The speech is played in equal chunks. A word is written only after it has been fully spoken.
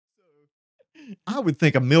I would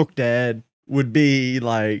think a milk dad would be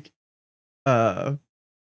like You're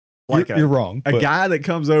wrong. a but- guy that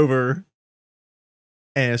comes over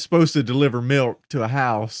and is supposed to deliver milk to a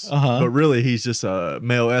house, but really he's just a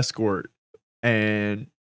male escort, and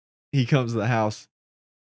he comes to the house,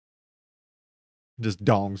 just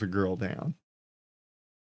dongs a girl down.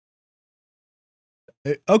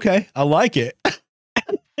 Okay, I like it.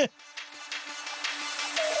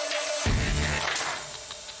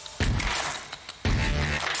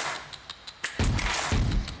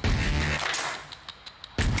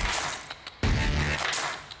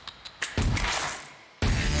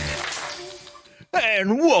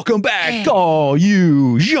 And welcome back, all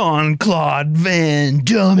you Jean-Claude Van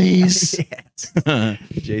dummies.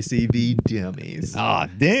 JCV dummies. Ah,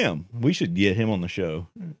 damn. We should get him on the show.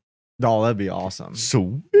 Oh, that'd be awesome.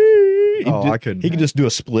 Sweet. I couldn't. He could just do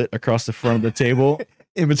a split across the front of the table.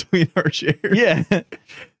 In between our chairs. Yeah.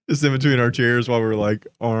 Just in between our chairs while we're like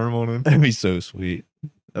arm on him. That'd be so sweet.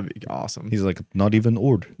 That'd be awesome. He's like, not even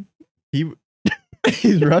Ord.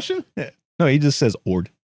 He's Russian? No, he just says Ord.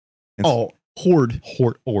 Oh, Horde.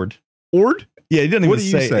 Ord. Ord? Yeah, he doesn't What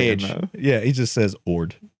even are you say saying, age. though? Yeah, he just says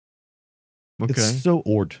Ord. Okay. It's so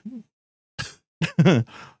Ord.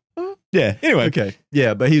 Yeah, anyway. Okay.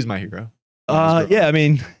 Yeah, but he's my hero. Yeah, I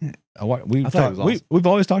mean, we've I thought it was awesome. we've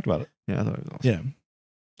always talked about it. Yeah, I thought it was awesome. Yeah.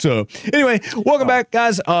 So anyway, welcome back,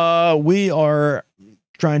 guys. We are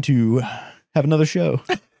trying to have another show.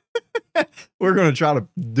 We're going to try to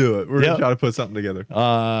do it. We're going Yep. to try to put something together.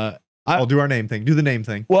 I'll I'll do our name thing. Do the name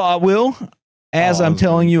thing. Well, I will, as Oh, I'm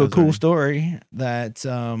telling you a those cool are- story that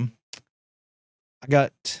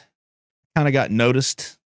I got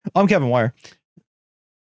noticed. I'm Kevin Wire.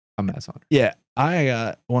 I'm Matt Saunders. Yeah, I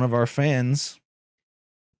got one of our fans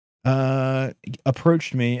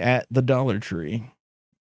approached me at the Dollar Tree.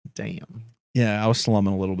 Damn. Yeah, I was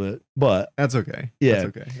slumming a little bit, but That's okay. Yeah.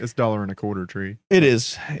 That's okay. It's $1.25 tree. it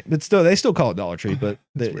is. But still, they still call it Dollar Tree, but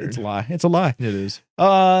That's it's weird. a lie. It's a lie. It is.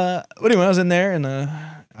 But anyway, I was in there and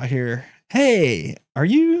I hear, "Hey, are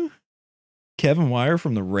you Kevin Wire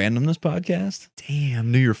from the Randomness Podcast?"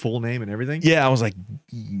 Damn. Knew your full name and everything? Yeah, I was like,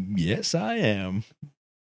 "Yes, I am."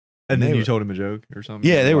 And then they you were- told him a joke or something?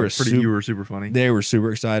 Yeah, they were You were super funny. They were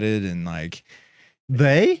super excited and like,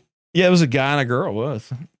 They? yeah, it was a guy and a girl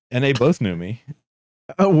both, and they both knew me.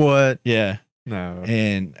 What? Yeah, No.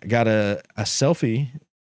 and I got a selfie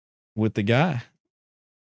with the guy.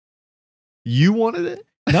 You wanted it?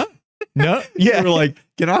 No, You yeah. were like,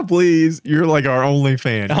 can I please? You're like our only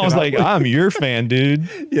fan. I Can was like, please-" I'm your fan, dude.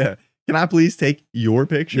 yeah. Can I please take your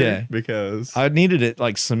picture? Yeah. Because. I needed it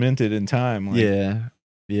like cemented in time. Like, yeah.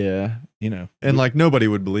 Yeah. you know, And like nobody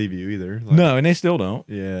would believe you either. Like, no, and they still don't.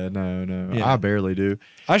 Yeah. No. Yeah. I barely do.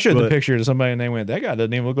 I showed the But- picture to somebody and they went, "That guy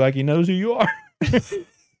doesn't even look like he knows who you are."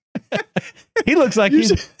 He looks like You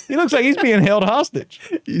he's being held hostage.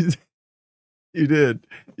 You did.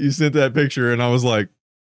 You sent that picture, and I was like,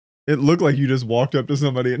 it looked like you just walked up to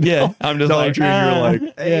somebody and Yeah, I'm just Dollar like, Tree, and you're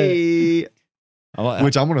like, yeah. hey. I,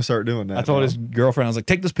 Which I'm gonna start doing that. I told now. his girlfriend, I was like,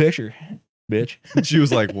 "Take this picture, bitch." She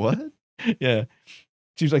was like, what? Yeah,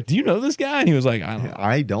 she was like, "Do you know this guy?" And he was like, "I don't know."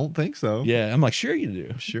 I don't think so. Yeah, I'm like, "Sure you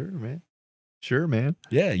do." Sure, man. Sure, man.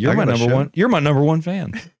 Yeah, you're I my gotta number show- one. You're my number one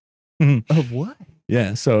fan. Of what?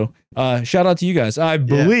 Yeah. So shout out to you guys. I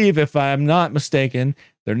believe, if I'm not mistaken,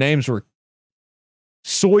 their names were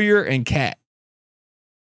Sawyer and Cat.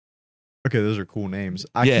 Okay, those are cool names.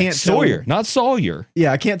 I Yeah, can't Sawyer, tell. not Sawyer.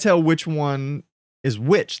 Yeah, I can't tell which one is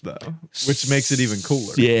which though, which makes it even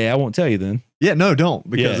cooler. Yeah, I won't tell you then. Yeah, no, don't,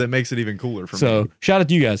 because Yeah. it makes it even cooler for So me. shout out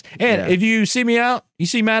to you guys. And Yeah. if you see me out, you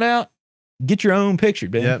see Matt out, get your own picture,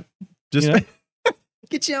 baby. Yep. Just You know?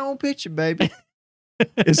 get your own picture, baby.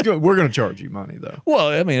 It's good. We're gonna charge you money though. Well,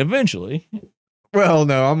 I mean, eventually. Well,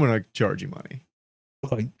 no, I'm gonna charge you money.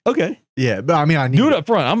 Like, okay. Yeah, but I mean, I need Do it up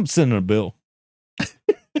front. I'm sending a bill.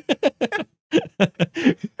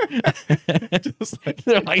 Just like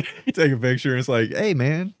They're like, take a picture. And it's like, hey,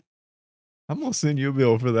 man, I'm gonna send you a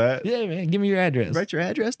bill for that. yeah, man, give me your address. Write your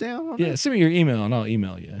address down. On Yeah, send me your email and I'll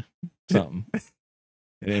email you something.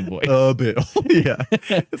 An invoice. a bill. Yeah,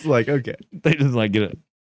 it's like okay, They just like get a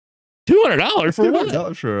 $200 for what?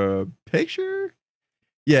 $200 for a picture.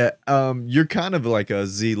 Yeah, you're kind of like a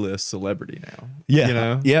Z-list celebrity now. Yeah. you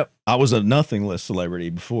know. Yep. I was a nothing list celebrity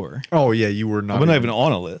before. Oh yeah, you were not. I'm not even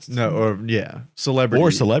on a list. No, or yeah, celebrity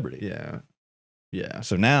Or celebrity. Yeah, yeah.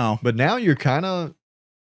 So now But now you're kind of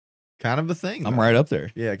a thing. I'm though. right up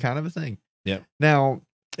there. Yeah, kind of a thing. Yep. Now,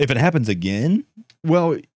 If it happens again,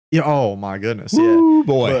 well, yeah. Oh my goodness. Yeah. woo,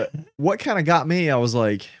 boy. But what kind of got me? I was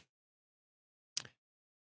like,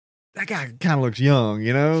 that guy kind of looks young,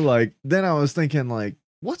 you know. Like then I was thinking like,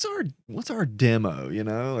 what's our demo, you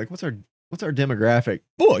know? Like what's our demographic?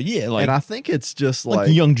 Boy, yeah, like, and I think it's just like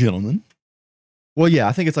young gentlemen. Well, yeah,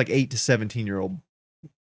 I think it's like 8 to 17-year-old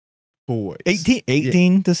boys.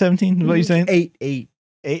 18 to 17 is what you're saying? 8.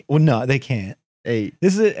 Well, no, they can't. 8.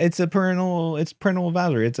 It's parental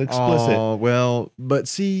advisory. It's explicit. Oh, well, but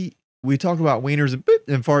see, we talk about wieners and boop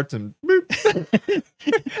and farts and boop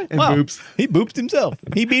and boops. He booped himself.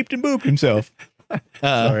 He beeped and booped himself.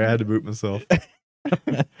 Sorry, I had to boop myself.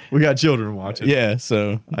 We got children watching. Yeah,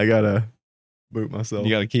 so I gotta boop myself.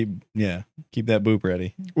 You gotta keep that boop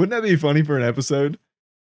ready. Wouldn't that be funny for an episode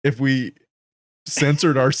if we tried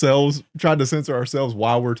to censor ourselves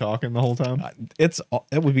while we're talking the whole time?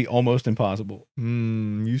 That would be almost impossible.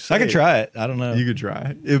 You say I could try it. I don't know. You could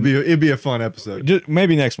try. It'd be a fun episode.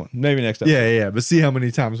 Maybe next one. Maybe next episode. Yeah. But see how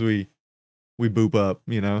many times we boop up.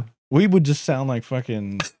 You know, we would just sound like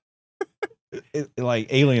fucking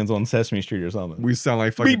like aliens on Sesame Street or something. We sound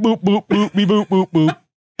like fucking beep boop boop boop beep boop boop boop.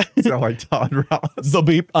 Sound like Todd Ross. The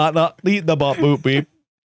beep the bop boop beep.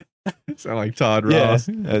 Sound like Todd Ross.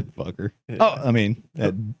 That fucker. Yeah. Oh, I mean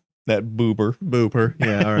that booper.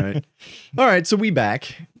 Yeah. All right. So we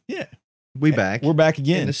back. Yeah. We're back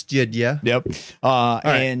again. In the studio. Yep.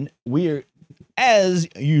 And we're, as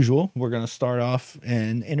usual, we're gonna start off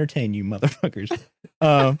and entertain you motherfuckers.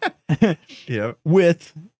 Yep.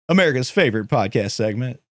 With America's favorite podcast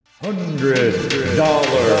segment, $100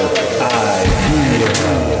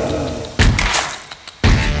 idea.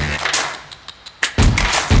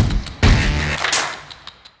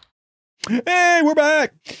 Hey, we're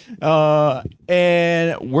back.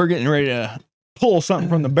 And we're getting ready to pull something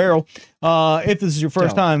from the barrel. If this is your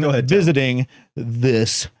first time visiting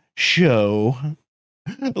this show,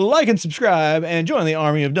 like and subscribe and join the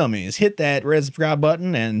army of dummies. Hit that red subscribe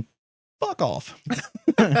button and fuck off.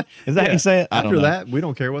 Is that how you say it? After that, we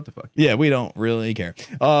don't care what the fuck. Yeah, we don't really care.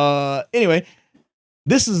 Anyway,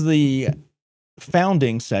 this is the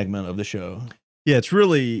founding segment of the show. Yeah, it's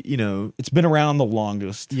really, you know, it's been around the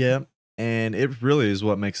longest. Yeah. And it really is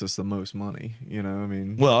what makes us the most money, you know. I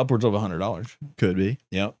mean, well, upwards of $100 could be.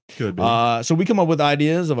 Yep, could be. So we come up with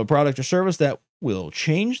ideas of a product or service that will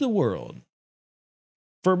change the world,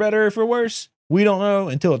 for better or for worse. We don't know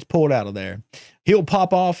until it's pulled out of there. He'll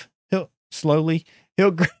pop off.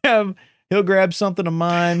 He'll grab something of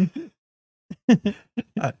mine.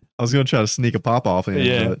 I was gonna try to sneak a pop off in.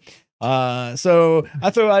 Yeah. But so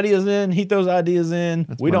I throw ideas in. He throws ideas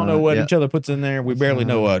in. We don't know what each other puts in there. We barely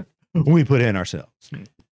know what we put in ourselves.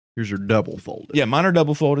 Here's your double folded. Yeah, mine are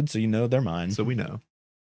double folded, so you know they're mine. So we know.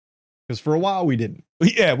 Because for a while we didn't.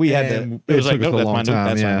 Yeah, we had them. It was like, no, that's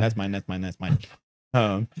mine. That's mine. That's mine.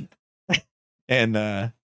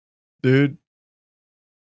 And dude,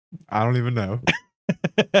 I don't even know.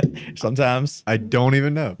 Sometimes I don't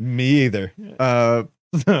even know. Me either.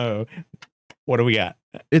 So what do we got?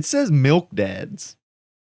 It says Milk Dads.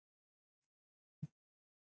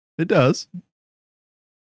 It does.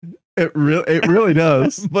 It really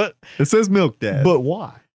does. But it says Milk Dads. But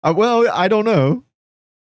why? Well, I don't know.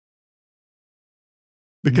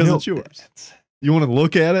 Because it's yours. Dads. You want to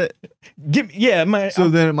look at it? Then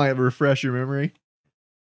it might refresh your memory.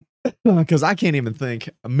 Because I can't even think.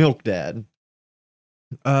 A Milk Dad.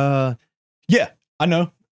 Yeah, I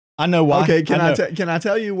know why. Okay, can I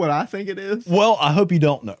tell you what I think it is? Well, I hope you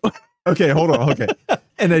don't know. Okay, hold on. Okay,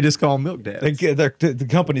 and they just call them Milk Dads. The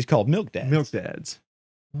company's called Milk Dads. Milk Dads.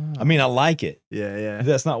 I mean, I like it. Yeah.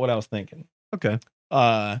 That's not what I was thinking. Okay.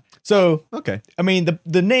 So okay. I mean,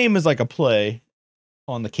 the name is like a play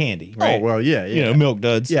on the candy, right? Oh well, yeah. You know, Milk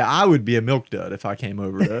Duds. Yeah, I would be a Milk Dud if I came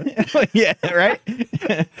over to. Yeah, right.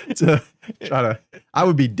 I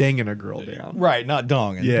would be dinging a girl down. Right, not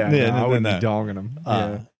donging. Yeah, I would be donging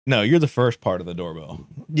them. No, you're the first part of the doorbell.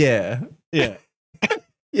 Yeah.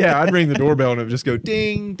 Yeah, I'd ring the doorbell and it would just go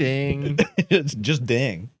ding, ding. It's just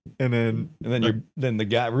ding. And then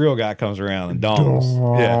the real guy comes around and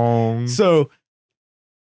dongs. Yeah. So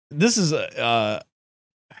this is a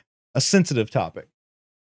sensitive topic.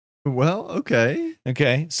 Well, okay.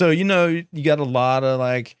 Okay. So, you know, you got a lot of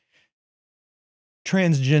like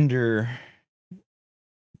transgender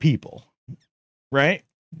people, right?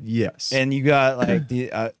 Yes. And you got like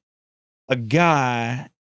a guy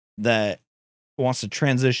that wants to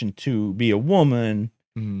transition to be a woman.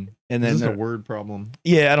 Mm-hmm. And then is this a word problem?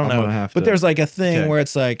 Yeah, I don't know. But there's like a thing where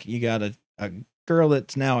it's like you got a girl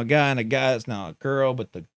that's now a guy and a guy that's now a girl,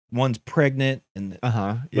 but the one's pregnant and the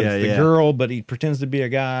girl, but he pretends to be a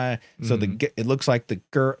guy. So it looks like the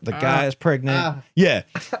guy is pregnant. Yeah.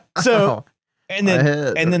 So and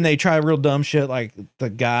then they try real dumb shit like the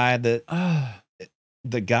guy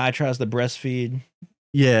tries to breastfeed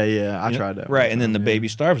Yeah. I tried that. Right. And then the baby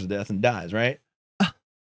starves to death and dies, right?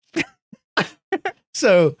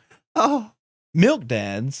 So, milk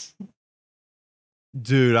dads.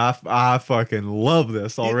 Dude, I fucking love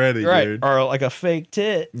this already, dude. Or like a fake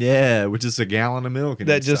tit. Yeah, which is a gallon of milk.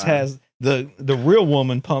 That just has the real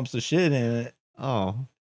woman pumps the shit in it. Oh.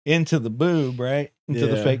 Into the boob, right? Into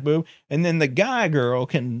the fake boob. And then the girl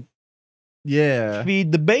can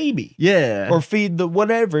feed the baby. Yeah. Or feed the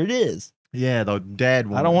whatever it is. Yeah, the dad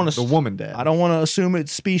woman. I don't want to the woman dad. I don't want to assume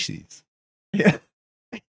it's species. Yeah.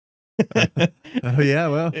 Yeah,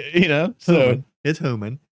 well. So it's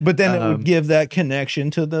human. But then it would give that connection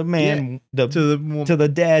to the man, to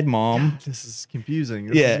the dad mom. God, this is confusing.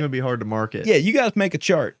 This is going to be hard to market. Yeah, you guys make a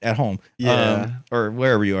chart at home. Yeah. Or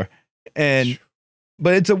wherever you are.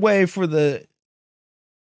 But it's a way for the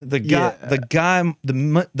guy, the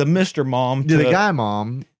Mr. Mom. The guy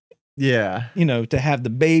mom. Yeah. To have the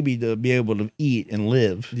baby to be able to eat and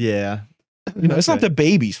live. Yeah. It's not the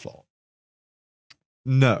baby's fault.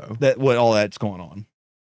 No. All that's going on.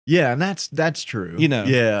 Yeah, and that's true.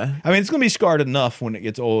 Yeah. I mean, it's going to be scarred enough when it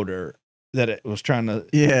gets older that it was trying to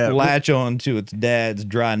latch on to its dad's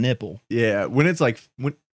dry nipple. Yeah, when it's like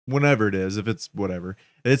whenever it is, if it's whatever,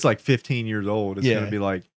 it's like 15 years old, it's going to be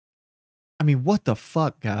like, I mean, what the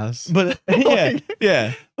fuck, guys? But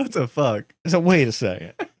yeah. What the fuck? So wait a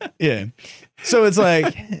second. Yeah. So it's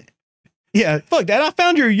like, yeah, fuck that. I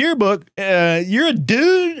found your yearbook. You're a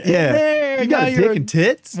dude. Yeah. You got a dick and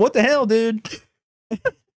tits? What the hell, dude?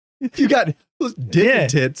 You got those dick and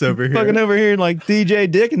tits over here. Fucking over here like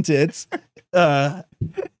DJ Dick and Tits. It's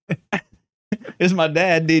my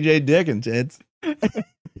dad, DJ Dick and Tits.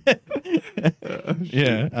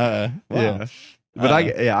 Yeah. Wow. But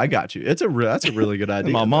I got you. That's a really good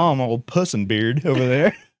idea. My mom, old Puss and Beard over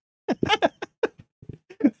there.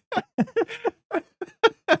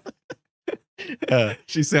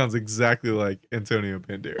 She sounds exactly like Antonio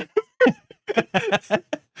Banderas.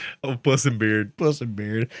 Oh, Puss and Beard.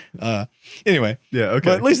 Anyway. Yeah, okay.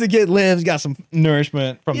 But at least the kid lives, got some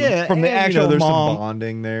nourishment from the actual there's mom. Some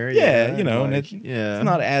bonding there. Yeah, and it's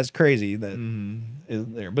not as crazy that is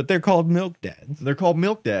there. But they're called milk dads. They're called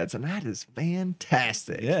milk dads, and that is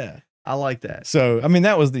fantastic. Yeah. I like that. So, I mean,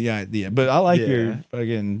 that was the idea. But I like your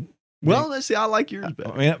fucking... Well, let's see. I like yours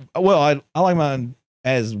better. I mean, I like mine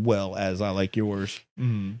as well as I like yours.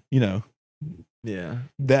 Yeah.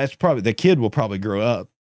 That's probably... The kid will probably grow up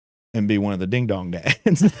and be one of the ding dong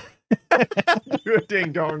dads. You're a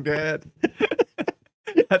ding dong dad.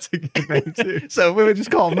 That's a good name too. So we would just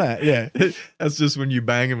call him that. Yeah. That's just when you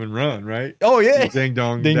bang him and run, right? Oh yeah. Ding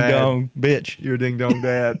dong ding dad. Dong bitch. You're a ding dong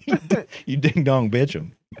dad. You ding dong bitch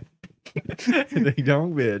him. Ding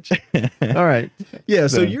dong bitch. All right. Yeah.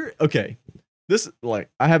 So you're okay. This I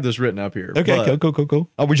have this written up here. Okay. Cool.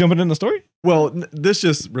 Are we jumping in the story? Well, this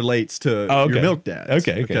just relates to your milk dads.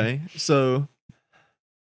 Okay. So.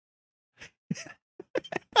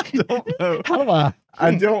 I don't know. How do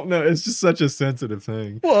I don't know. It's just such a sensitive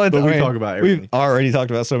thing. Well, but we talk about everything. We've already talked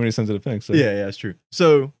about so many sensitive things. So. Yeah, it's true.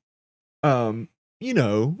 So, you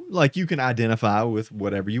can identify with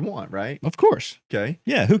whatever you want, right? Of course. Okay.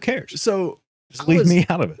 Yeah. Who cares? So just leave me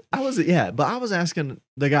out of it. But I was asking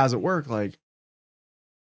the guys at work,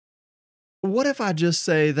 what if I just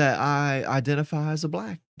say that I identify as a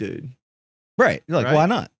black dude? Right. You're like, why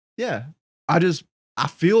not? Yeah. I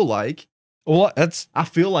feel like. Well, I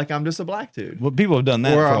feel like I'm just a black dude. Well, people have done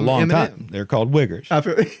that for a long time. They're called wiggers. I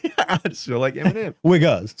just feel like Eminem.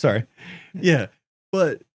 Wiggers, sorry. Yeah.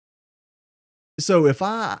 But so if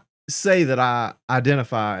I say that I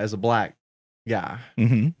identify as a black guy,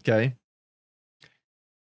 okay,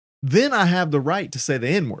 then I have the right to say the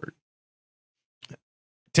N-word.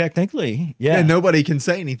 Technically, yeah. And nobody can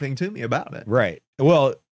say anything to me about it. Right.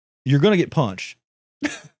 Well, you're going to get punched.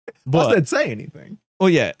 But I said say anything. Well,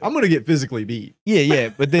 yeah. I'm going to get physically beat. Yeah.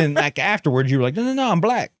 But then afterwards, you were like, no, I'm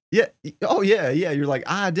black. Yeah. Oh, yeah. You're like,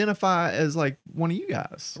 I identify as one of you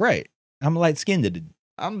guys. Right. I'm light-skinned.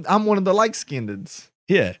 I'm one of the light-skinneds.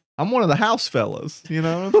 Yeah. I'm one of the house fellas. You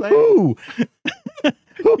know what I'm saying?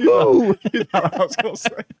 You thought I was going to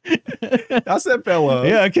say. I said fella.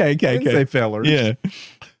 Yeah, okay. I didn't say fellers. Yeah.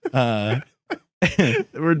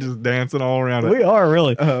 We're just dancing all around it. We are,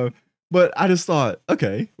 really. But I just thought,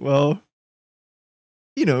 okay, well,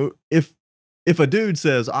 if a dude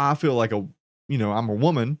says, I feel like I'm a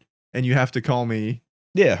woman, and you have to call me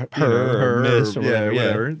her or miss or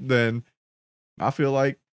whatever, then I feel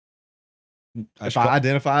like if I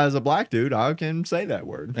identify as a black dude, I can say that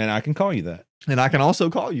word. And I can call you that. And I can also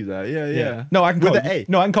call you that. Yeah. No, I can with call an A.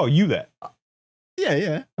 No, I can call you that.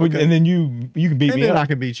 Yeah. Okay. And then you can beat me up. I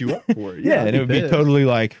can beat you up for it. Yeah, and it would be totally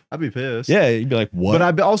like... I'd be pissed. Yeah, you'd be like, what? But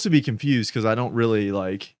I'd also be confused because I don't really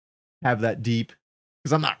like have that deep...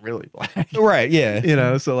 Because I'm not really black. Right,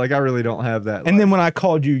 yeah. So like I really don't have that. And then when I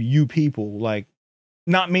called you people, like,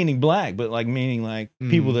 not meaning black, but like meaning like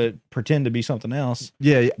people that pretend to be something else.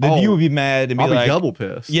 Yeah. Then you would be mad and be like... I'll be double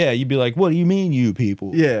pissed. Yeah, you'd be like, what do you mean, you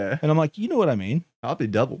people? Yeah. And I'm like, you know what I mean? I'll be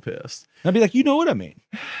double pissed. And I'd be like, you know what I mean?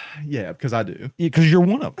 Yeah, because I do. Because you're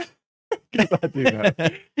one of them. Because I do know.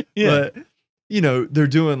 Yeah. But, they're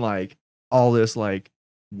doing like all this like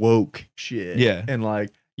woke shit. Yeah. And like,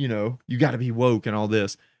 you got to be woke and all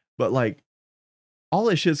this. But like, all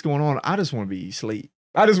this shit's going on. I just want to be asleep.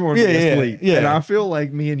 I just want to be asleep. Yeah. And I feel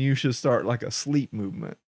like me and you should start like a sleep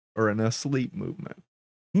movement or an asleep movement.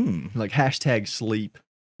 Like hashtag sleep.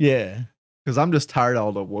 Yeah. Because I'm just tired of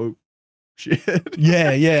all the woke shit. Yeah.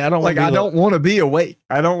 I don't like, I don't want to be awake.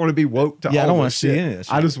 I don't want to be woke to all I don't want to see any of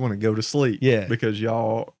this. I just want to go to sleep. Yeah. Because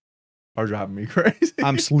y'all are driving me crazy.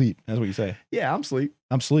 I'm sleep. That's what you say. Yeah, I'm sleep.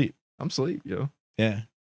 I'm sleep. Yeah.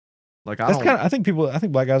 Like I think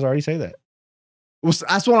black guys already say that. Well,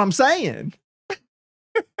 that's what I'm saying.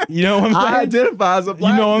 You know what I'm saying? I identify as a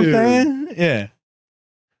black dude. You know what I'm saying? Yeah.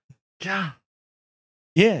 God.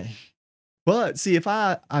 Yeah. But see, if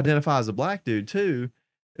I identify as a black dude too,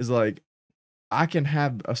 is like I can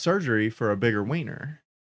have a surgery for a bigger wiener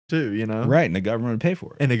too, Right, and the government will pay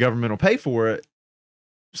for it. And the government will pay for it.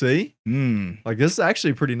 See? Like this is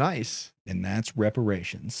actually pretty nice. And that's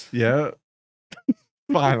reparations. Yeah.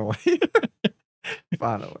 Finally.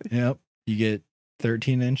 Yep. You get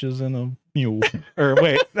 13 inches in a mule. Or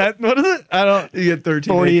wait, what is it? You get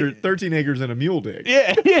 13 acres in a mule dick.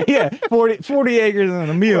 Yeah. 40 acres in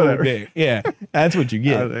a mule dick. Yeah. That's what you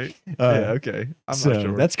get. I think. Okay. I'm not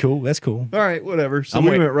sure. That's cool. All right, whatever. So we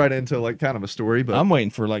went right into like kind of a story, but I'm waiting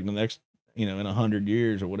for like the next, in 100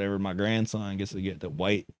 years or whatever, my grandson gets to get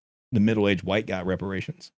the middle-aged white guy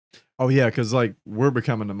reparations. Oh yeah, because like we're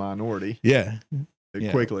becoming the minority. Yeah.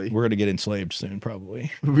 Quickly. We're gonna get enslaved soon,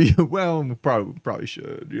 probably. We probably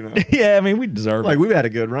should, Yeah, I mean, we deserve it. Like we've had a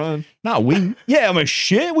good run. Not we. Yeah, I mean,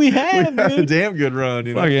 shit, we have. We had a damn good run.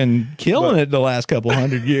 Fucking killing it the last couple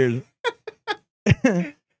hundred years.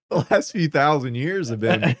 The last few thousand years have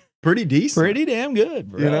been pretty decent. Pretty damn good,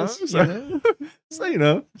 bro. It's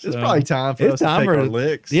probably time for us to take our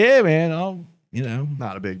licks. Yeah, man.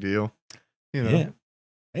 Not a big deal. Yeah.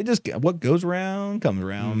 It just, what goes around comes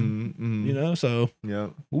around, so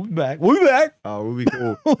yeah, we'll be back. Oh, we'll be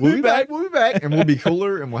cool. We'll be back, and we'll be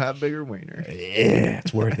cooler, and we'll have bigger wiener. Yeah,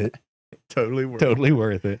 it's worth it. Totally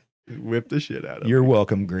worth it. Whip the shit out of You're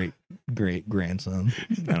welcome, great grandson.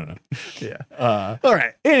 I don't know. Yeah. All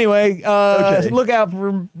right. Anyway, okay. Look out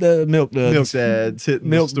for the milk duds. Milk dads hitting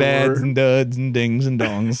milk the store. dads and duds and dings and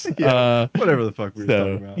dongs. Whatever the fuck we were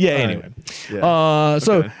talking about. Yeah. Anyway. Right.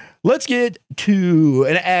 So let's get to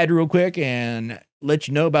an ad real quick and let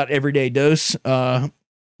you know about Everyday Dose.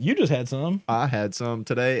 You just had some. I had some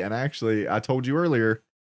today, and actually, I told you earlier,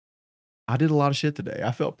 I did a lot of shit today.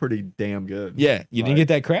 I felt pretty damn good. Yeah, you didn't get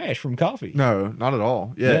that crash from coffee. No, not at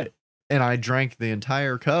all. Yeah. And I drank the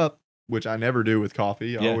entire cup, which I never do with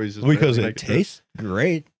coffee. I always just because it tastes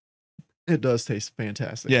great. It does taste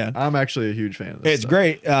fantastic. Yeah. I'm actually a huge fan of this. It's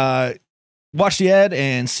great. Watch the ad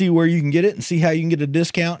and see where you can get it and see how you can get a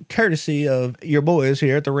discount courtesy of your boys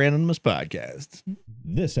here at the Randomness Podcast.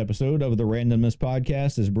 This episode of the Randomness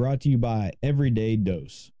Podcast is brought to you by Everyday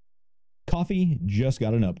Dose. Coffee just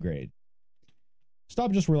got an upgrade.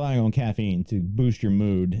 Stop just relying on caffeine to boost your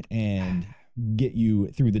mood and get you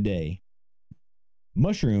through the day.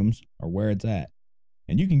 Mushrooms are where it's at.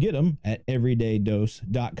 And you can get them at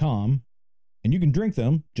everydaydose.com. And you can drink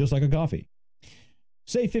them just like a coffee.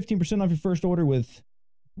 Save 15% off your first order with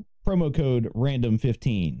promo code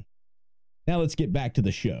RANDOM15. Now let's get back to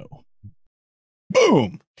the show.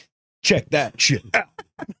 Boom! Check that shit out.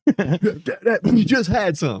 You just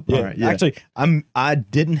had some. Yeah. All right, yeah. Actually, I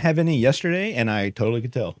didn't have any yesterday, and I totally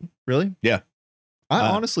could tell. Really? Yeah. I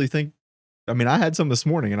honestly think. I mean, I had some this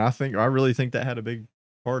morning, and I really think that had a big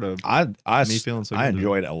part of me feeling so good. I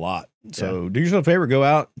enjoyed it a lot. So do yourself a favor, go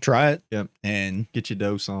out, try it, and get your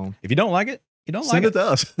dose on. If you don't like it, you don't send like it to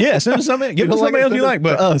us. Yeah, send it to somebody. Give it to somebody else you like,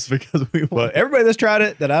 but us because we. But everybody that's tried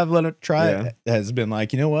it, that I've let it try it, has been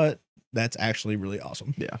like, you know what? That's actually really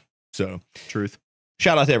awesome. Yeah. So truth.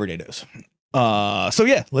 Shout out to Everyday Dose. So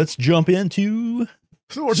yeah, let's jump into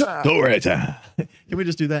story time. Can we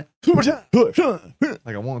just do that? Story time.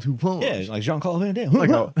 Like a 1-2 punch. Yeah, like Jean-Claude Van Damme. Like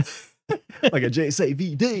a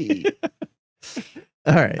JCVD.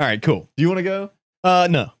 All right, cool. Do you want to go?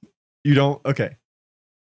 No, you don't. Okay.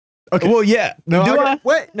 Okay. Well, yeah. No,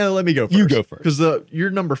 wait. No, let me go first. You go first. Because your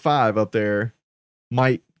number 5 up there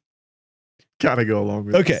might kind of go along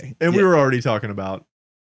with Okay. this. And we were already talking about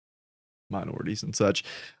minorities and such.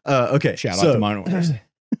 Okay. Shout out to minorities.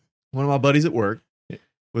 One of my buddies at work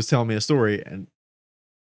was telling me a story, and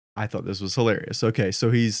I thought this was hilarious. Okay.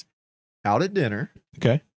 So he's out at dinner.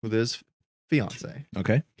 Okay. With his fiance.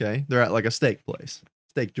 Okay. Okay. They're at like a steak place.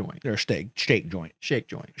 Steak joint. They're a steak joint. Shake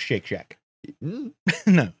joint. Shake Shack. Mm.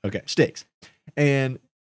 No. Okay. Steaks. And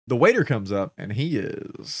the waiter comes up, and he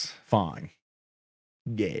is Fine.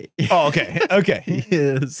 gay. Oh, okay. Okay. He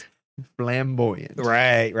is flamboyant.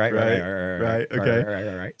 Right.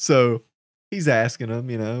 Okay. Right. So he's asking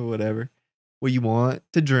him, whatever. What you want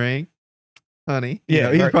to drink, honey? He's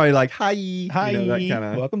probably like, hi. Hi. That kind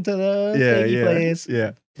of. Welcome to the steaky place.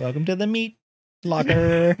 Yeah. Welcome to the meat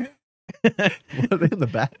locker. What, are they in the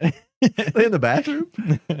bath? They in the bathroom?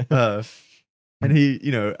 And he,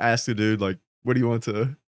 asked the dude, like, what do you want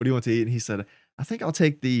to eat? And he said, I think I'll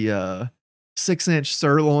take the 6-inch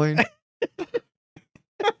sirloin.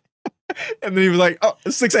 And then he was like, oh,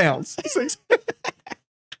 6 ounce. 6.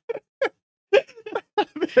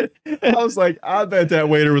 I was like, I bet that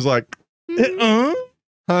waiter was like,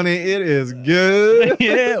 honey, it is good.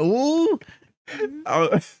 Yeah. Ooh.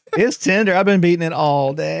 It's tender. I've been beating it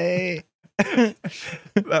all day. I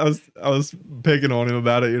was picking on him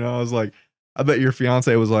about it. I was like, I bet your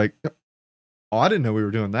fiance was like, oh, I didn't know we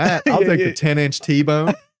were doing that. I'll take the 10-inch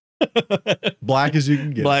T-bone. Black as you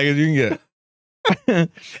can get. Black as you can get.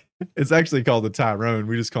 It's actually called the Tyrone.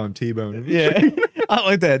 We just call him T-bone. Yeah. I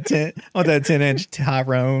want that 10-inch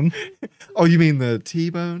Tyrone. Oh, you mean the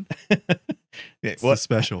T-bone? It's the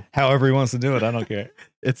special. However he wants to do it, I don't care.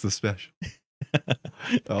 It's the special.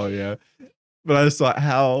 Oh yeah. But I just thought,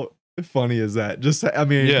 how funny is that?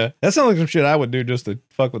 Yeah, that sounds like some shit I would do just to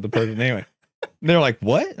fuck with the person anyway. They're like,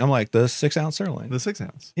 what? I'm like, the 6-ounce sirloin. The 6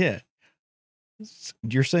 ounce. Yeah.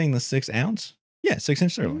 You're saying the 6 ounce? Yeah,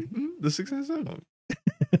 6-inch sirloin. Mm-hmm. The 6-inch sirloin.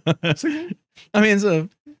 I mean, it's a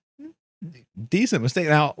decent mistake.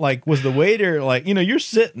 Now, like, was the waiter like, you're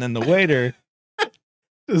sitting and the waiter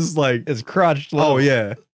is like, is crotched low. Oh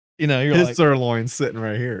yeah. You're his like, sirloin's sitting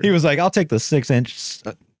right here. He was like, I'll take the 6-inch.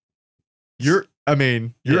 You're eye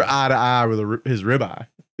to eye with his ribeye.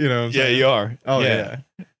 You know what I'm saying? You are. Oh yeah.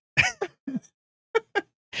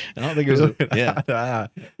 I don't think it was with a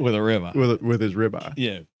ribeye. With his ribeye.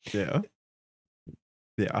 Yeah. Yeah.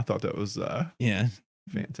 Yeah, I thought that was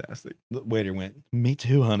fantastic. The waiter went, me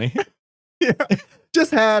too, honey. Yeah.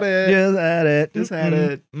 Just had it. Just had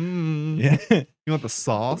it. Mm. Yeah. You want the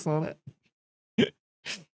sauce on it?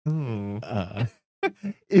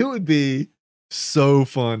 It would be so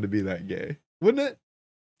fun to be that gay, wouldn't it?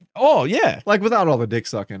 Oh yeah, like without all the dick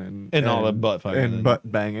sucking and all the butt fucking and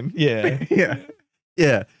butt banging. Yeah,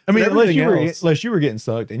 yeah. I mean, unless you were getting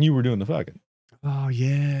sucked and you were doing the fucking. Oh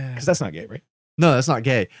yeah, because that's not gay, right? No, that's not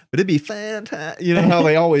gay, but it'd be fantastic. You know how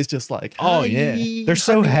they always just like, oh yeah, they're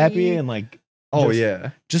so happy and like,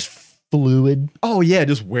 just fluid. Oh yeah,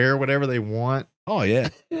 just wear whatever they want. Oh yeah.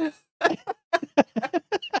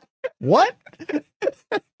 What?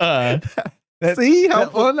 See how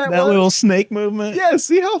fun that was? That little snake movement? Yeah,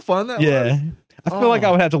 see how fun that was? Yeah. I feel like I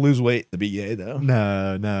would have to lose weight to be gay, though.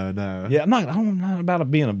 No. Yeah, I'm not about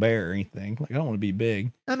being a bear or anything. Like, I don't want to be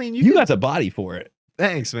big. I mean, you got the body for it.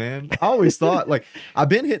 Thanks, man. I always thought, like, I've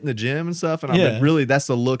been hitting the gym and stuff, and I've been really, that's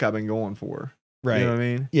the look I've been going for. Right. You know what I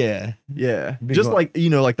mean? Yeah. Yeah. Just like,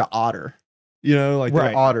 like the otter. Like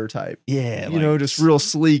the otter type. Yeah. Just real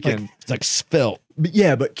sleek and it's like svelte.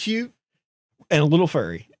 But cute. And a little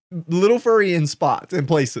furry. Little furry in spots and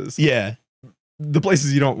places. Yeah. The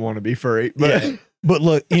places you don't want to be furry. But yeah. But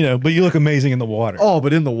look, but you look amazing in the water. Oh,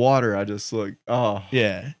 but in the water, I just look,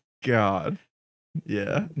 yeah. God.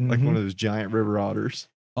 Yeah. Like one of those giant river otters.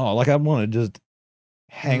 Oh, like I want to just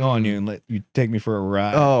hang on you and let you take me for a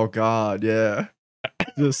ride. Oh, God. Yeah.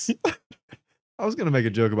 Just, I was going to make a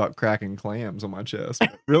joke about cracking clams on my chest.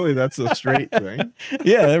 But really, that's a straight thing.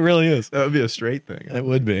 Yeah, it really is. That would be a straight thing. It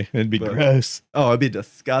would be. It'd be gross. Oh, it'd be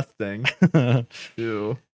disgusting.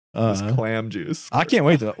 Ew. This clam juice. I can't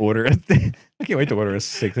wait to order it. I can't wait to order a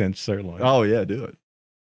 6-inch sirloin. Oh yeah, do it.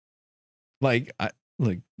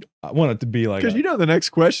 I want it to be like, because the next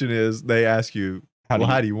question is they ask you,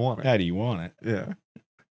 how do you want it? How do you want it? Yeah,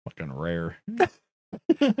 fucking rare.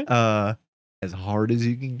 As hard as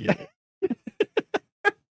you can get it.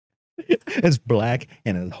 As black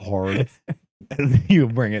and as hard as you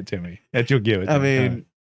bring it to me. That you'll give it. I mean,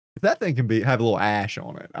 if that thing can have a little ash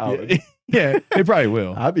on it, I would. Yeah, it probably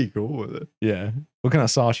will. I'd be cool with it. Yeah. What kind of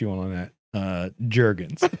sauce you want on that?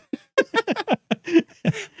 Jergens.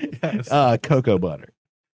 Yes. Cocoa butter.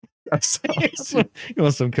 You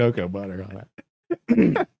want some cocoa butter on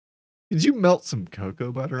that? Did you melt some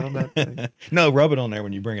cocoa butter on that thing? No, rub it on there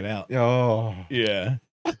when you bring it out. Oh, yeah.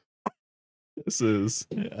 This is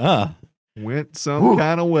went some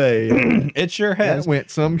kind of way. It sure has. That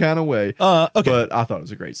went some kind of way. Okay, but I thought it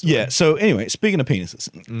was a great story. Yeah. So anyway, speaking of penises,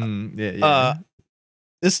 yeah.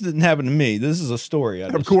 This didn't happen to me. This is a story.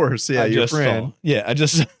 Of course, yeah. Your friend. Saw. Yeah, I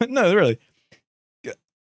just no, really.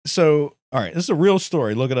 So, all right, this is a real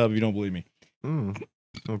story. Look it up if you don't believe me.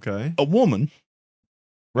 Okay. A woman,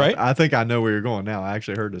 right? I think I know where you're going now. I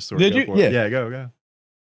actually heard this story. Did you? Yeah. Yeah. Go.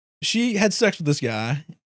 She had sex with this guy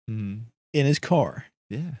in his car.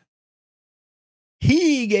 Yeah.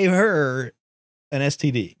 He gave her an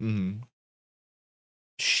STD. Mm-hmm.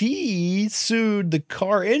 She sued the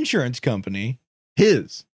car insurance company.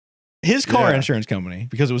 His car insurance company,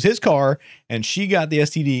 because it was his car and she got the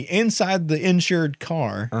STD inside the insured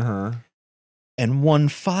car and won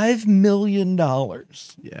 $5 million.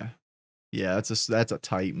 Yeah. That's a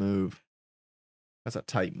tight move. That's a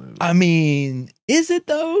tight move. I mean, is it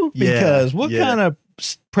though? Because what kind of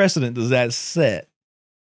precedent does that set?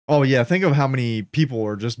 Oh yeah, think of how many people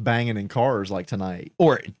are just banging in cars like tonight,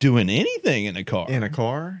 or doing anything in a car.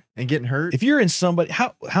 And getting hurt. If you're in somebody,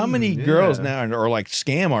 how many girls now are like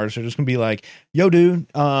scam artists are just gonna be like, "Yo, dude,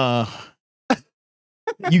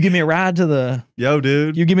 you give me a ride to the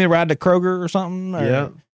you give me a ride to Kroger or something." Yeah,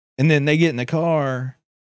 and then they get in the car,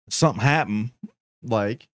 something happen,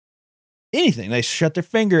 like anything. They shut their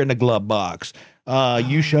finger in the glove box.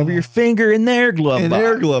 You shove your finger in their glove box.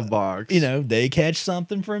 Their glove box. You know, they catch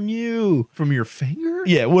something from you. From your finger?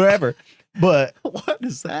 Yeah, whatever. But what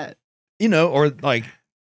is that? You know, or like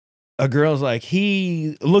a girl's like,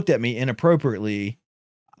 he looked at me inappropriately.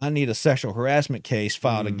 I need a sexual harassment case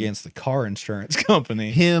filed against the car insurance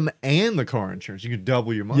company. Him and the car insurance. You could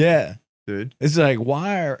double your money. Yeah. Dude. It's like,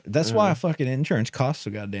 that's why fucking insurance costs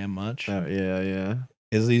so goddamn much. Oh, yeah.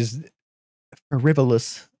 Is these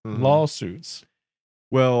frivolous lawsuits.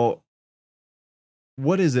 Well,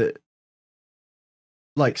 what is it?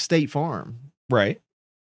 Like State Farm. Right.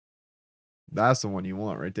 That's the one you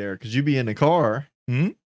want right there. Because you be in the car,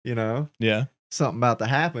 you know? Yeah. Something about to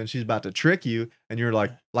happen. She's about to trick you. And you're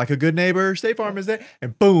like a good neighbor, State Farm is there.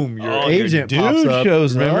 And boom, your agent pops up.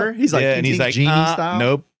 Shows remember? Up. He's like, and he's like, genie style.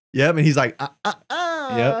 Nope. Yep. And he's like,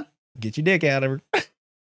 Yep. Get your dick out of her.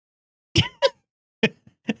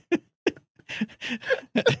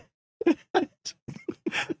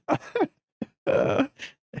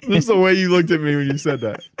 This is the way you looked at me when you said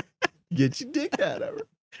that. Get your dick out of her.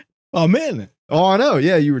 Oh man. Oh, I know.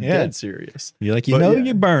 Yeah, you were dead serious. You're like,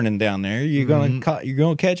 you're burning down there. You're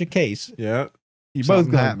gonna catch a case. Yeah. You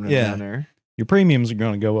both happening down there. Your premiums are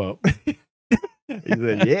gonna go up. He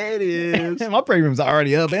said, "Yeah, it is. My premium's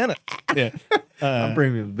already up, ain't it? Yeah, my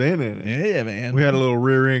premium's been in it. Yeah, man. We had a little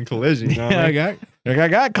rear end collision. You know what I mean? I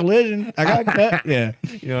got collision. I got that. Yeah,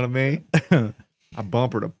 you know what I mean. I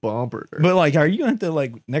bumper to bumper. But like, are you gonna have to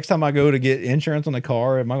like next time I go to get insurance on the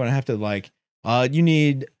car? Am I gonna have to like, you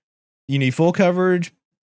need full coverage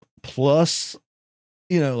plus,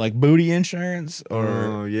 like booty insurance or?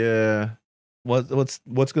 Oh yeah.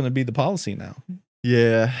 What's gonna be the policy now?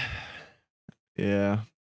 Yeah. Yeah.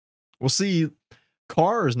 Well, see,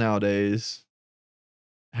 cars nowadays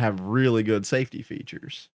have really good safety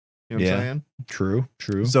features. You know what I'm saying?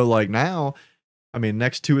 True. So like now, I mean,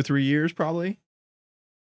 next 2 or 3 years, probably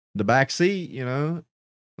the back seat,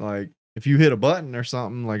 like if you hit a button or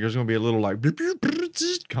something, like there's going to be a little like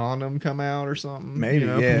condom come out or something. Maybe,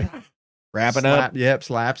 yeah. Wrap it up. Yep.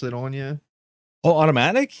 Slaps it on you. Oh,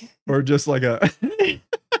 automatic? Or just like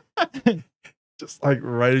just like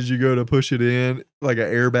right as you go to push it in, like an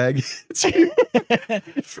airbag hits you.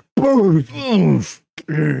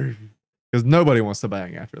 Because nobody wants to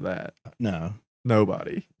bang after that. No.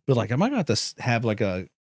 Nobody. But like, am I going to have to have like a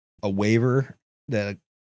waiver that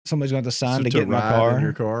somebody's going to sign to get in my car? In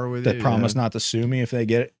your car with that promise not to sue me if they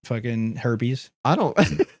get fucking herpes? I don't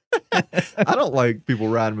like people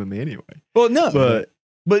riding with me anyway. Well, no.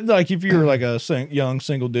 But like if you're like a young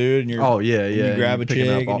single dude and you're you grab a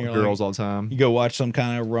chick and you're girls like, all the time. You go watch some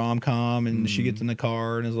kind of rom-com and she gets in the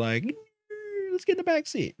car and is like, let's get in the back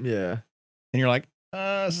seat. Yeah. And you're like,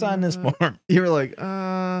 sign this form. You're like,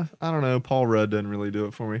 I don't know. Paul Rudd doesn't really do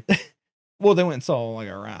it for me. Well, they went and saw like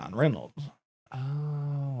a Ryan Reynolds.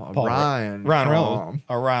 Oh, Ryan Reynolds.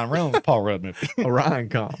 A Ryan Reynolds Paul Rudd movie. A Ryan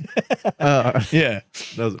com. Yeah.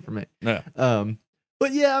 Does it for me. No.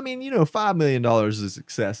 But yeah, I mean, $5 million is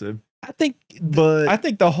excessive. I think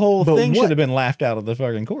the whole thing should have been laughed out of the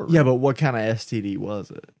fucking courtroom. Yeah, but what kind of STD was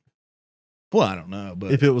it? Well, I don't know,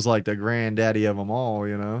 but if it was like the granddaddy of them all,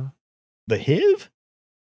 the HIV?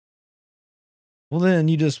 Well, then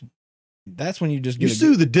that's when you just you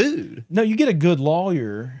sue the dude. No, you get a good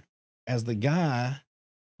lawyer as the guy,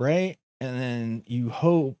 right? And then you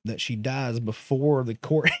hope that she dies before the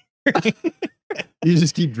court. You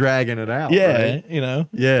just keep dragging it out. Yeah, right? you know.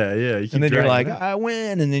 Yeah, yeah. You and then you're like, I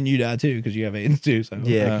win, and then you die too because you have AIDS too. So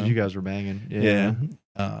yeah, because you guys were banging. Yeah.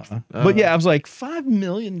 But yeah, I was like $5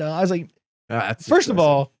 million. I was like, first of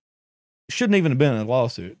all, shouldn't even have been a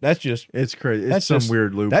lawsuit. That's just it's crazy. It's some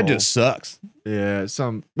weird loophole. That just sucks. Yeah,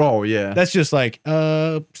 yeah. That's just like,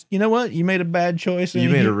 you know what? You made a bad choice. You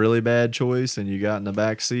made a really bad choice, and you got in the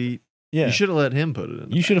back seat. Yeah, you should have let him put it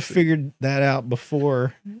in. You should have figured that out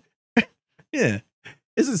before. Yeah.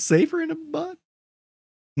 Is it safer in a butt?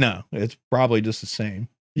 No, it's probably just the same.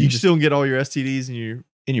 You still get all your STDs in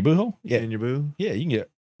your boo hole? Yeah. In your boo? Yeah, you can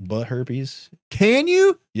get butt herpes. Can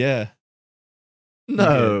you? Yeah.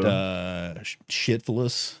 No.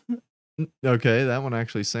 Shitfulus. Okay, that one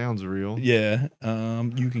actually sounds real. Yeah.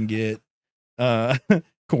 You can get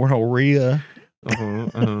cornhole.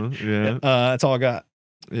 Yeah. That's all I got.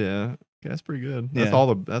 Yeah. That's pretty good. Yeah. That's all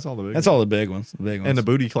the big That's all the big ones. The big ones. And the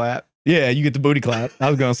booty clap. Yeah, you get the booty clap. I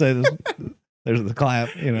was gonna say this. There's the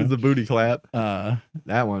clap, you know. The booty clap.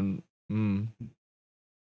 That one.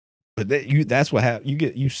 But that's what happens.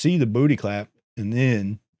 You see the booty clap, and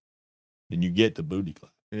then you get the booty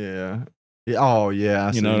clap. Yeah. Oh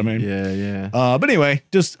yeah. You know what I mean? Yeah, yeah. But anyway,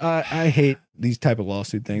 just I hate these type of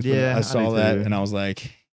lawsuit things. Yeah, I saw that and I was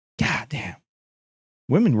like, God damn,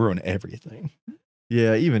 women ruin everything.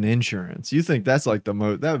 Yeah, even insurance. You think that's like the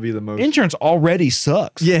most? That would be the most. Insurance already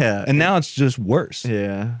sucks. Yeah, and now it's just worse.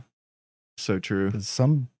 Yeah, so true.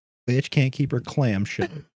 Some bitch can't keep her clam shut.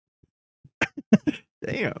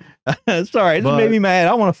 Damn. Sorry, it just made me mad.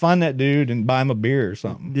 I want to find that dude and buy him a beer or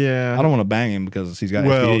something. Yeah. I don't want to bang him because he's got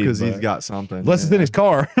because he's got something. Unless it's in his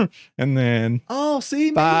car. And then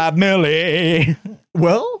see, $5 million.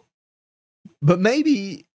 Well, but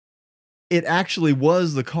maybe it actually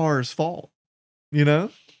was the car's fault. You know?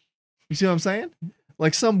 You see what I'm saying?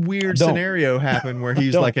 Like some weird scenario happened where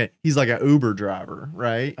he's like an Uber driver,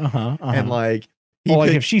 right? And like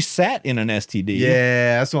if she sat in an STD.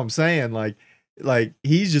 Yeah, that's what I'm saying. Like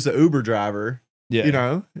he's just an Uber driver. Yeah. You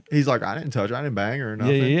know? He's like, I didn't touch her, I didn't bang her or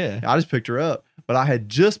nothing. Yeah. I just picked her up. But I had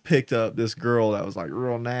just picked up this girl that was like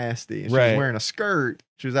real nasty. And she was wearing a skirt.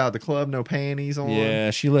 She was out at the club, no panties on.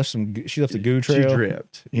 Yeah, she left a goo trail. She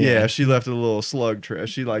dripped. Yeah, she left a little slug trail.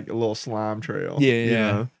 She like a little slime trail. Yeah, you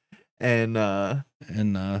know? And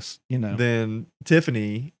you know. Then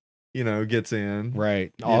Tiffany, you know, gets in.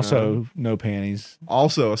 Right. Also no panties.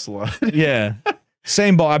 Also a slut. Yeah.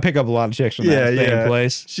 Same ball. I pick up a lot of chicks from that same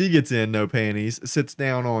place. She gets in, no panties, sits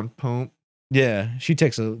down on pump. Yeah, she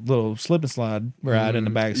takes a little slip and slide ride in the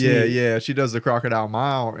back seat. Yeah. She does the crocodile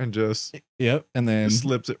mile and just and then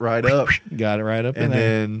slips it right up. Got it right up, and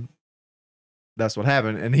then that's what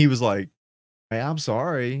happened. And he was like, "Hey, I'm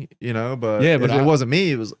sorry, you know, but it wasn't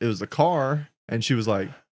me. It was the car." And she was like,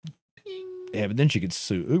 "Yeah, but then she could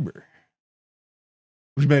sue Uber,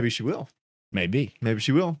 which maybe she will. Maybe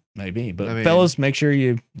she will. Maybe. But fellas, make sure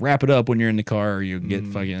you wrap it up when you're in the car, or you get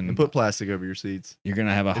fucking and put plastic over your seats. You're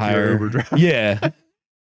gonna have a higher Uber driver. Yeah,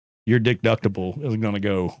 your deductible is gonna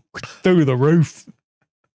go through the roof.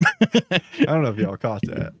 I don't know if y'all caught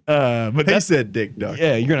that. But they said dick ductible.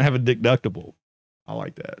 Yeah, you're gonna have a deductible. I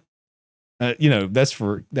like that. You know,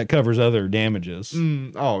 that covers other damages.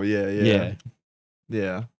 Oh yeah.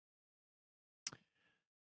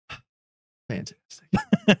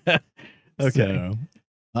 Fantastic. Okay.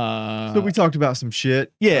 So we talked about some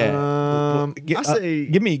shit. Yeah. I say,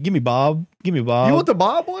 give me Bob. Give me Bob. You want the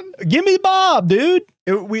Bob one? Give me Bob, dude.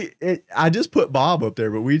 I just put Bob up there,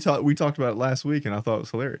 but we talked about it last week, and I thought it was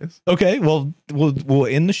hilarious. Okay, well, we'll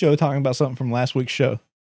end the show talking about something from last week's show.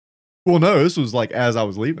 Well, no, this was like as I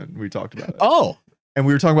was leaving, we talked about it. Oh, and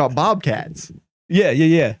we were talking about bobcats.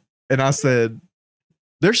 Yeah. And I said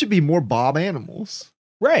there should be more Bob animals.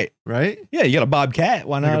 Right. Yeah, you got a bobcat.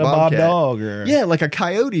 Why not a bob dog? Yeah, like a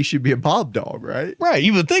coyote should be a bob dog, right? Right,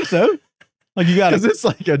 you would think so. Like you got because it's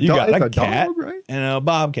like a cat, dog, right? And a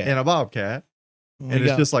bobcat. And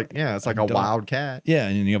it's just like it's like a wild cat. Yeah,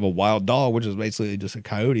 and you have a wild dog, which is basically just a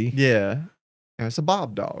coyote. Yeah, and it's a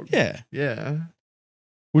bob dog. Yeah,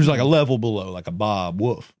 which is like a level below, like a bob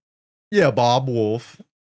wolf. Yeah, Bob Wolf.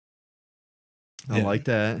 I like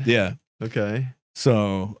that. Yeah. Okay.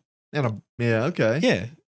 So. Okay. Yeah.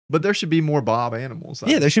 But there should be more Bob animals.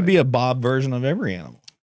 There should be a Bob version of every animal.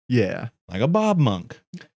 Yeah. Like a Bob monk.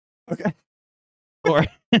 Okay. Or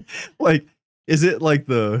like, is it like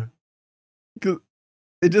it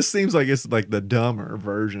just seems like it's like the dumber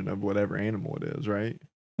version of whatever animal it is, right?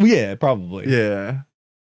 Yeah, probably. Yeah.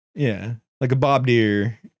 Yeah. like a bob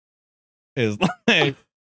deer is like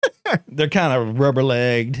they're kind of rubber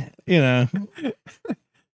legged, you know.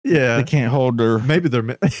 Yeah, they can't hold their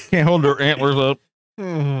can't hold their antlers up.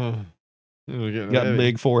 Got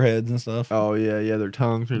big foreheads and stuff. Oh yeah, their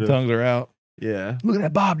tongues are out. Yeah, look at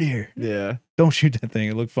that bob deer. Yeah, don't shoot that thing.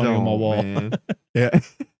 It looked funny on my wall. Man. Yeah,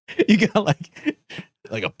 you got like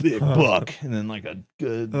a big buck, and then like a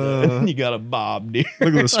good. You got a bob deer.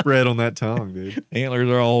 Look at the spread on that tongue, dude. Antlers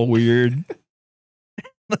are all weird.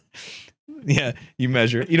 Yeah, you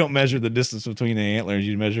don't measure the distance between the antlers.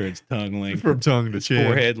 You measure its tongue length from tongue to chin,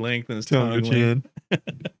 forehead length, and its tongue to chin.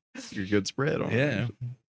 You're good spread on. Yeah,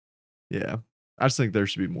 yeah. I just think there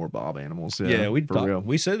should be more bob animals. Yeah,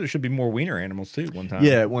 we said there should be more wiener animals too. One time.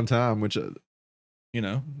 Yeah, at one time, which you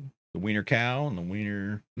know, the wiener cow and the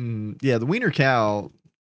wiener. Yeah, the wiener cow.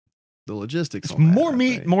 The logistics. It's more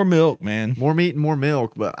meat, more milk, man. More meat and more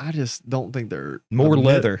milk, but I just don't think they're more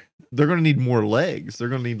leather. They're going to need more legs. They're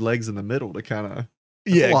going to need legs in the middle to kind of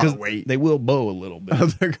because they will bow a little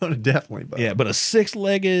bit. They're going to definitely bow. Yeah, but a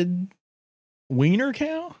 6-legged wiener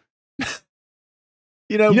cow.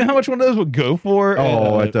 You know how much one of those would go for?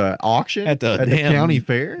 At the auction at the county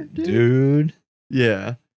fair, dude.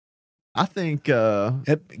 Yeah, I think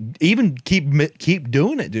even keep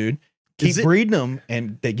doing it, dude. Keep breeding them,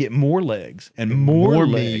 and they get more legs and more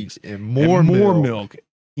legs meat and more milk.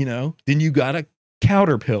 You know, then you got a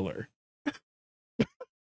caterpillar.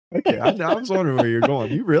 Okay, I was wondering where you're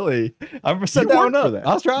going. You really, I set that one up.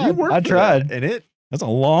 I was trying. I tried, and that's a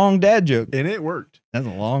long dad joke, and it worked. That's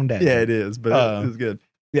a long dad. Yeah, joke. it is, but it was good.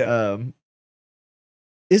 Yeah.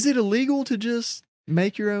 Is it illegal to just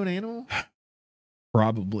make your own animal?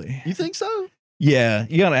 Probably. You think so? Yeah,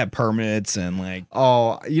 you gotta have permits and like.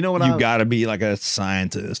 Oh, you know what? You gotta be like a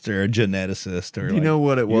scientist or a geneticist or. You know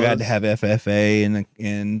what it was? You had to have FFA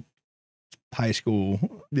in high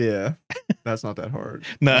school. Yeah, that's not that hard.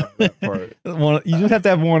 No, that part. You just have to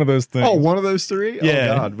have one of those things. Oh, one of those three.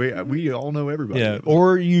 Yeah. Oh God, we all know everybody. Yeah,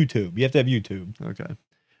 or YouTube. You have to have YouTube. Okay.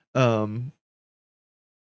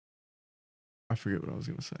 I forget what I was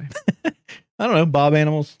gonna say. I don't know. Bob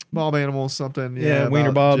animals, something. Yeah,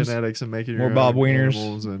 wiener bobs, genetics, and making more your bob own wieners,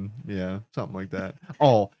 animals and something like that.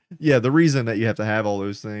 Oh, yeah. The reason that you have to have all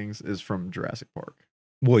those things is from Jurassic Park.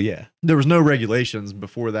 Well, yeah, there was no regulations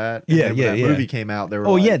before that. And when that movie came out, they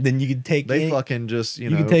were then you could take fucking just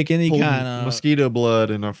you can take any kind of mosquito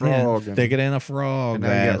blood in a frog, and stick it in a frog. And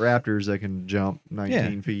now you got raptors that can jump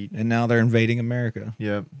 19 feet, and now they're invading America.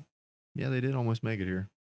 Yep. Yeah, they did almost make it here.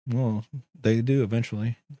 Well, they do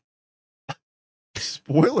eventually.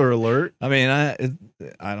 Spoiler alert. I mean, I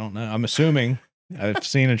don't know. I'm assuming. I've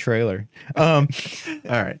seen a trailer. All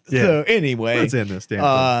right. Yeah. So anyway, let's end this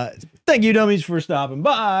damn thing. Thank you, dummies, for stopping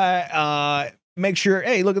by. Make sure,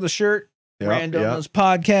 hey, look at the shirt. Randomness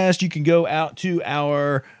Podcast. You can go out to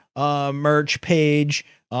our merch page.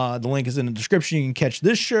 The link is in the description. You can catch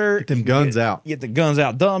this shirt. Get them guns out. Get the guns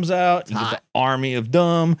out, dumbs out. You get the Army of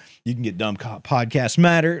Dumb. You can get Dumb Podcast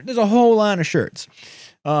Matter. There's a whole line of shirts.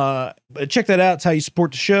 But check that out. It's how you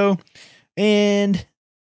support the show. And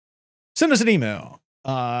send us an email.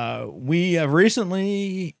 We have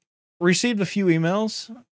recently received a few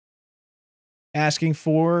emails asking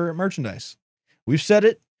for merchandise. We've said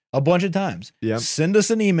it a bunch of times. Yep. Send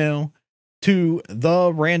us an email to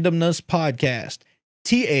the Randomness Podcast.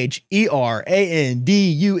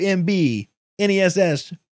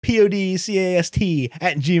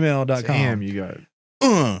 THERANDUMBNESSPODCAST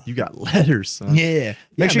Damn, you got letters, son. Yeah.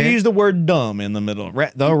 Make sure you use the word dumb in the middle.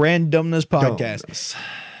 The Randomness Podcast. Dumbness.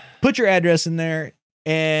 Put your address in there,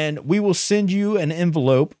 and we will send you an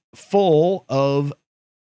envelope full of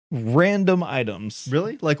random items.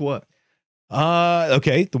 Really? Like what?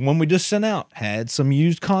 Okay. The one we just sent out had some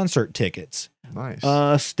used concert tickets. Nice.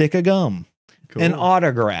 A stick of gum. Cool. An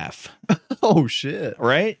autograph. Oh shit.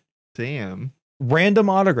 Right? Damn. Random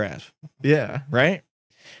autograph. Yeah. Right?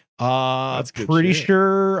 That's good pretty shit.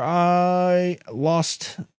 sure I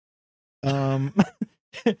lost you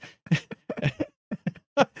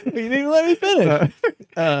didn't even let me finish.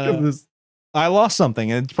 I lost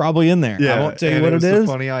something, and it's probably in there. Yeah, I won't tell you what it is.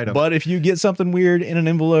 Funny item. But if you get something weird in an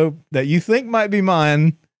envelope that you think might be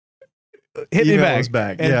mine, hit me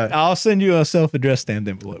back. And I'll send you a self-addressed stamped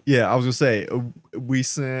envelope. Yeah, I was gonna say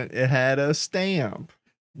it had a stamp.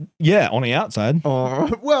 Yeah, on the outside.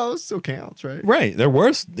 Well, it still counts, right? Right. They're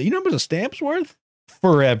worth. You know how much a stamp's worth?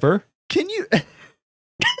 Forever. Can you?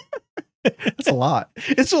 That's a lot.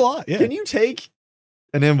 It's a lot. Yeah. Can you take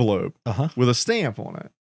an envelope Uh-huh. with a stamp on it?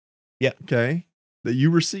 Yeah. Okay. That you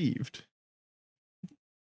received,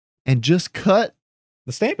 and just cut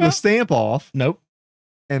The stamp the out? stamp off Nope.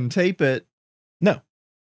 and tape it? No.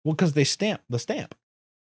 Well, because they stamp the stamp.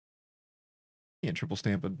 You can't triple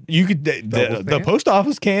stamp it. You could. The post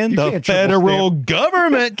office can. The federal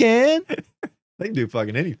government can. They can do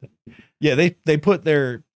fucking anything. Yeah, they put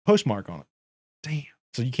their postmark on it. Damn.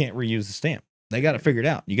 So you can't reuse the stamp. They got it figured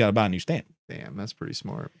out. You got to buy a new stamp. Damn, that's pretty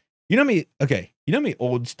smart. You know me? Okay. You know how many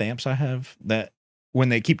old stamps I have that when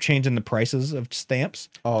they keep changing the prices of stamps?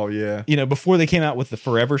 Oh, yeah. You know, before they came out with the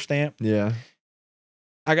forever stamp. Yeah.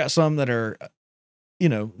 I got some that are, you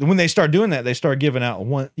know, when they start doing that, they start giving out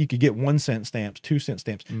you could get 1 cent stamps, 2 cent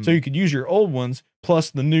stamps. So you could use your old ones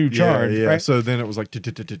plus the new charge. Yeah. Right? So then it was like,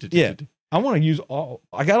 yeah. I want to use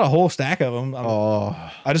I got a whole stack of them.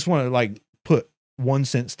 I just want to like put 1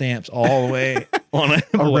 cent stamps all the way on it.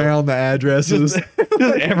 Around the addresses. Just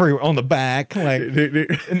everywhere on the back. Like,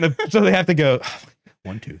 so they have to go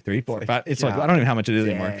 1, 2, 3, 4, 5. It's like, I don't even know how much it is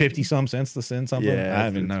anymore. 50 some cents to send something. Yeah, I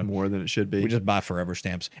don't even know. More than it should be. We just buy forever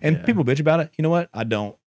stamps. And people bitch about it. You know what? I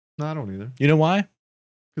don't. No, I don't either. You know why?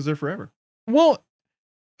 Because they're forever. Well,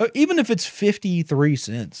 even if it's 53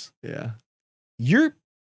 cents. Yeah.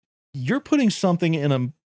 You're putting something in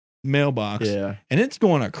a mailbox and it's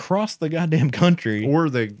going across the goddamn country. Or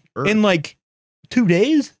the earth. In like 2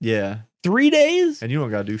 days? Yeah. 3 days? And you don't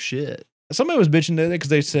got to do shit. Somebody was bitching today because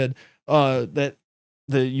they said that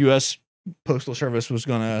the U.S. Postal Service was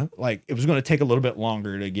going to take a little bit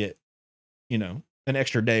longer to get, you know, an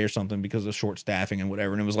extra day or something because of short staffing and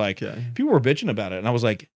whatever. And it was like, people were bitching about it. And I was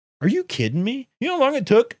like, are you kidding me? You know how long it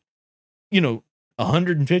took, you know,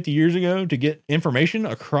 150 years ago to get information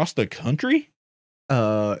across the country?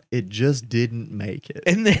 It just didn't make it.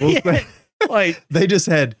 And then, like, they just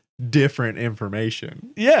had different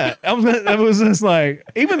information. Yeah. I was just like,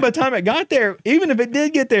 even by the time it got there, even if it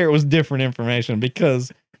did get there, it was different information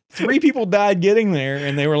because 3 people died getting there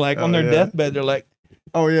and they were like on their deathbed. They're like,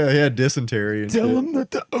 oh yeah, he had dysentery. And tell them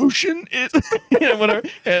that the ocean is, you know, whatever.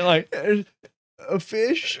 And like, a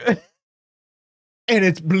fish and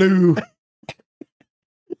it's blue.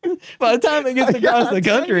 By the time it gets across the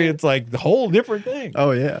country, it's like the whole different thing. Oh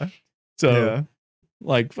yeah. So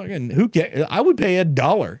like fucking who cares? I would pay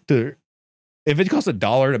 $1 to if it costs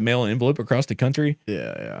 $1 to mail an envelope across the country.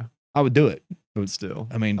 Yeah. I would do it. But still,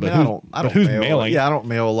 I mean, I don't who's mail, mailing? Yeah, I don't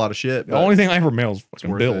mail a lot of shit. The only thing I ever mail is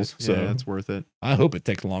fucking bills. It. So yeah, it's worth it. I hope it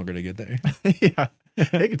takes longer to get there. Yeah,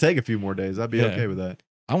 it could take a few more days. I'd be okay with that.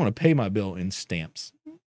 I want to pay my bill in stamps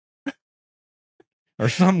or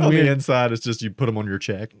something on weird. The inside, it's just you put them on your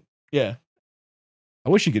check. Yeah, I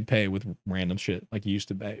wish you could pay with random shit like you used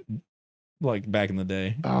to pay, like back in the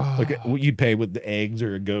day. Like you'd pay with the eggs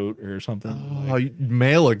or a goat or something. Oh, you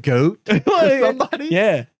mail a goat to somebody?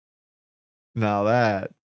 Yeah. Now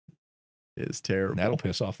that is terrible. That'll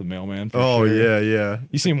piss off the mailman. Oh sure. Yeah.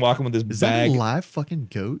 You see him walking with his is bag. Is that a live fucking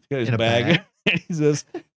goat? He's got his bag. And he says,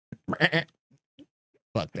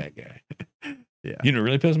 "Fuck that guy." Yeah. You know,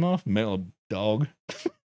 really piss him off. Mail a dog.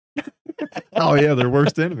 Oh yeah, their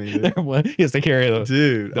worst enemy. He has to carry the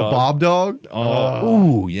dude. Dog. A bob dog.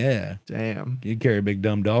 Oh yeah. Damn. You carry a big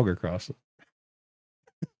dumb dog across it.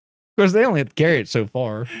 Of course, they only have to carry it so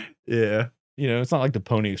far. Yeah. You know, it's not like the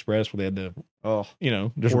Pony Express where they had to, you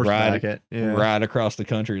know, just ride across the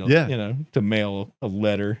country. Yeah. You know, to mail a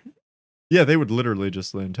letter. Yeah, they would literally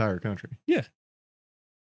just the entire country. Yeah.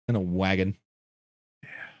 In a wagon. Yeah.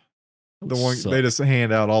 They just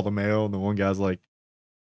hand out all the mail, and the one guy's like,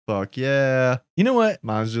 "Fuck yeah." You know what?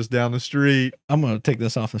 Mine's just down the street. I'm gonna take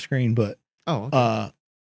this off the screen, but okay.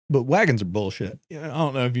 But wagons are bullshit. I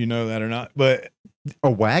don't know if you know that or not, but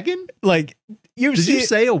a wagon? Like Did you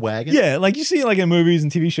say a wagon? Yeah, like you see it like in movies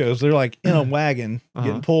and TV shows. They're like in a wagon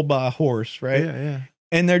getting pulled by a horse, right? Yeah.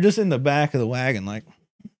 And they're just in the back of the wagon, like,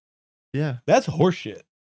 yeah, that's horse shit.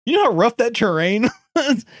 You know how rough that terrain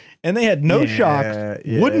was? And they had no shocks,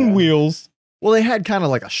 wooden wheels. Well, they had kind of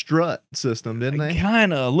like a strut system, didn't they?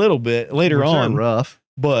 Kind of a little bit later on. Rough.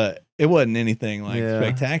 But it wasn't anything like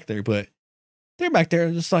spectacular. But they're back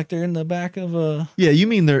there just like they're in the back of a... Yeah, you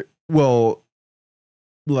mean they're... Well,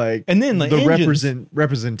 like... And then the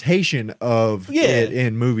representation of it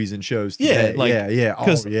in movies and shows today. Yeah, like... Yeah.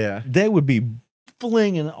 Oh, yeah. They would be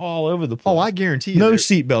flinging all over the place. Oh, I guarantee you. No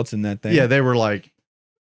seatbelts in that thing. Yeah, they were like...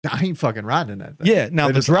 I ain't fucking riding in that thing. Yeah, now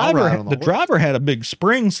the driver had a big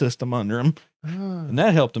spring system under him, and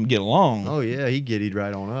that helped him get along. Oh yeah, he giddied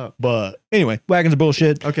right on up. But anyway, wagons are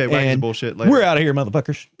bullshit. Okay, wagons are bullshit. Later. We're out of here,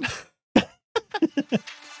 motherfuckers.